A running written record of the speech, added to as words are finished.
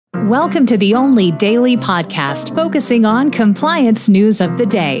Welcome to the only daily podcast focusing on compliance news of the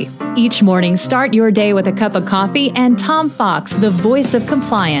day. Each morning, start your day with a cup of coffee and Tom Fox, the voice of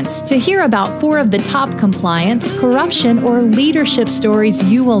compliance, to hear about 4 of the top compliance, corruption, or leadership stories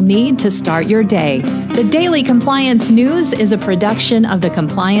you will need to start your day. The Daily Compliance News is a production of the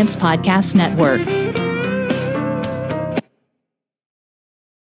Compliance Podcast Network.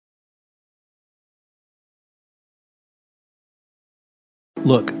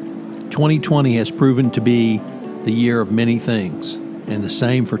 Look, 2020 has proven to be the year of many things, and the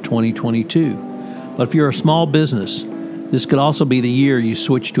same for 2022. But if you're a small business, this could also be the year you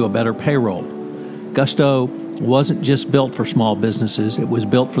switch to a better payroll. Gusto wasn't just built for small businesses, it was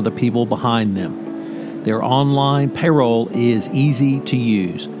built for the people behind them. Their online payroll is easy to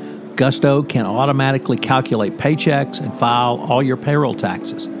use. Gusto can automatically calculate paychecks and file all your payroll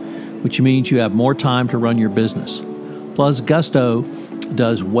taxes, which means you have more time to run your business. Plus, Gusto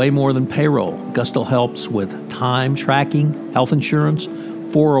does way more than payroll. Gusto helps with time tracking, health insurance,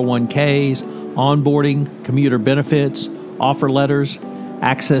 401ks, onboarding, commuter benefits, offer letters,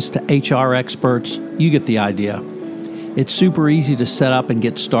 access to HR experts. You get the idea. It's super easy to set up and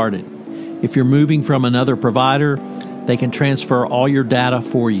get started. If you're moving from another provider, they can transfer all your data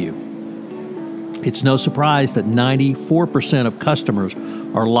for you. It's no surprise that 94% of customers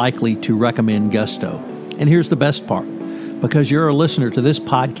are likely to recommend Gusto. And here's the best part. Because you're a listener to this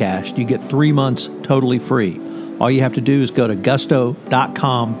podcast, you get 3 months totally free. All you have to do is go to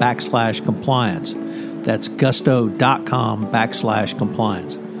gusto.com/compliance. That's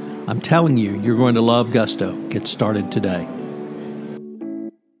gusto.com/compliance. I'm telling you, you're going to love Gusto. Get started today.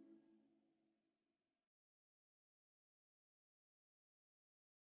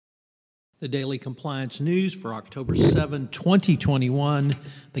 The Daily Compliance News for October 7, 2021,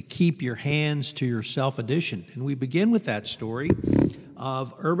 the Keep Your Hands to Yourself edition. And we begin with that story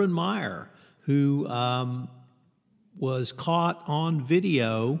of Urban Meyer, who was caught on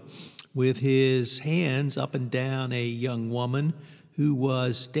video with his hands up and down a young woman who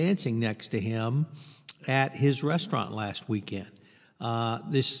was dancing next to him at his restaurant last weekend.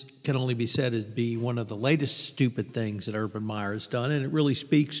 This can only be said to be one of the latest stupid things that Urban Meyer has done, and it really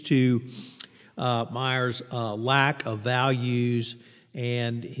speaks to Meyer's lack of values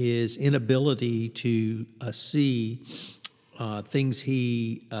and his inability to see things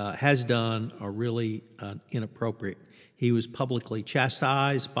he has done are really inappropriate. He was publicly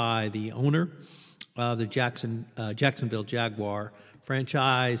chastised by the owner of the Jacksonville Jaguar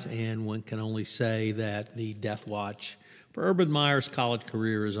franchise, and one can only say that the death watch for Urban Meyer's college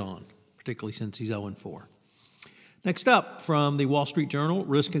career is on, particularly since he's 0-4. Next up, from the Wall Street Journal,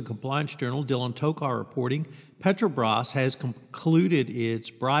 Risk and Compliance Journal, Dylan Tokar reporting, Petrobras has concluded its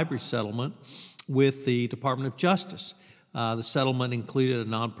bribery settlement with the Department of Justice. The settlement included a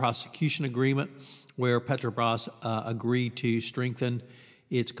non-prosecution agreement where Petrobras agreed to strengthen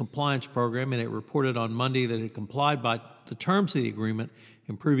its compliance program, and it reported on Monday that it complied by the terms of the agreement,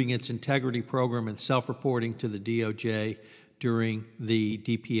 improving its integrity program and self-reporting to the DOJ during the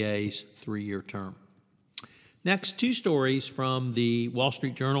DPA's 3-year term. Next, 2 stories from the Wall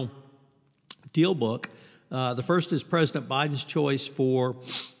Street Journal Deal Book. The first is President Biden's choice for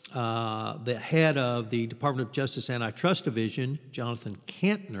the head of the Department of Justice Antitrust Division, Jonathan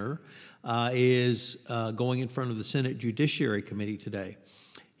Kantner, is going in front of the Senate Judiciary Committee today.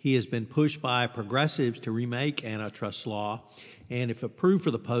 He has been pushed by progressives to remake antitrust law, and if approved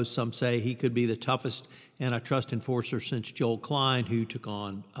for the post, some say he could be the toughest antitrust enforcer since Joel Klein, who took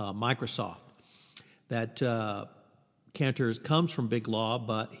on Microsoft. That Cantor comes from big law,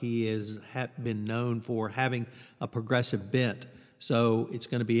 but he has been known for having a progressive bent. So it's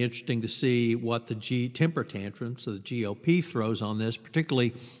going to be interesting to see what the temper tantrums of the GOP throws on this,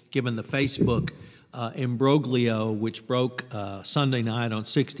 particularly given the Facebook imbroglio, which broke Sunday night on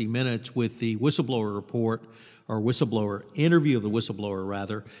 60 Minutes with the whistleblower report, or whistleblower interview of the whistleblower,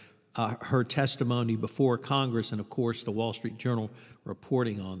 rather, her testimony before Congress, and of course the Wall Street Journal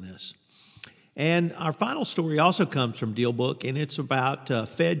reporting on this. And our final story also comes from Deal Book, and it's about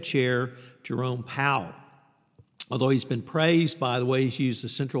Fed Chair Jerome Powell. Although he's been praised by the way he's used the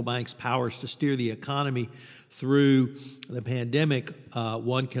central bank's powers to steer the economy through the pandemic,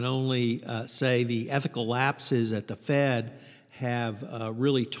 one can only say the ethical lapses at the Fed have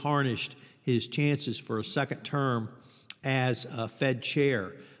really tarnished his chances for a second term as Fed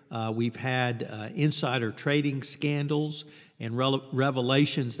chair. We've had insider trading scandals and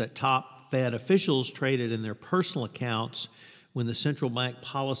revelations that top Fed officials traded in their personal accounts when the central bank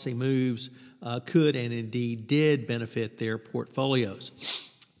policy moves could and indeed did benefit their portfolios.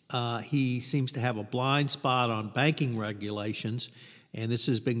 He seems to have a blind spot on banking regulations, And this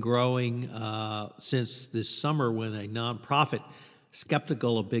has been growing since this summer when a nonprofit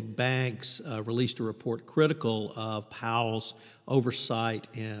skeptical of big banks released a report critical of Powell's oversight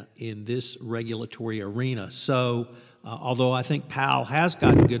in this regulatory arena. So although I think Powell has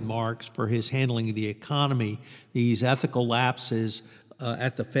gotten good marks for his handling of the economy, these ethical lapses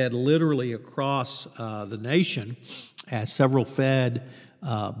at the Fed literally across the nation, as several Fed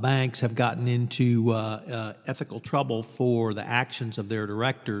banks have gotten into ethical trouble for the actions of their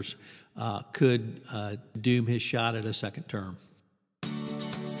directors, could doom his shot at a second term.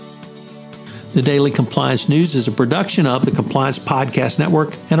 The Daily Compliance News is a production of the Compliance Podcast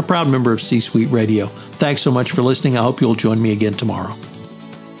Network and a proud member of C-Suite Radio. Thanks so much for listening. I hope you'll join me again tomorrow.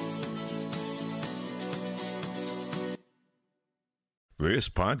 This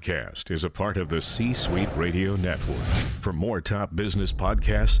podcast is a part of the C-Suite Radio Network. For more top business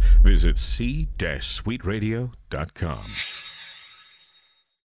podcasts, visit c-suiteradio.com.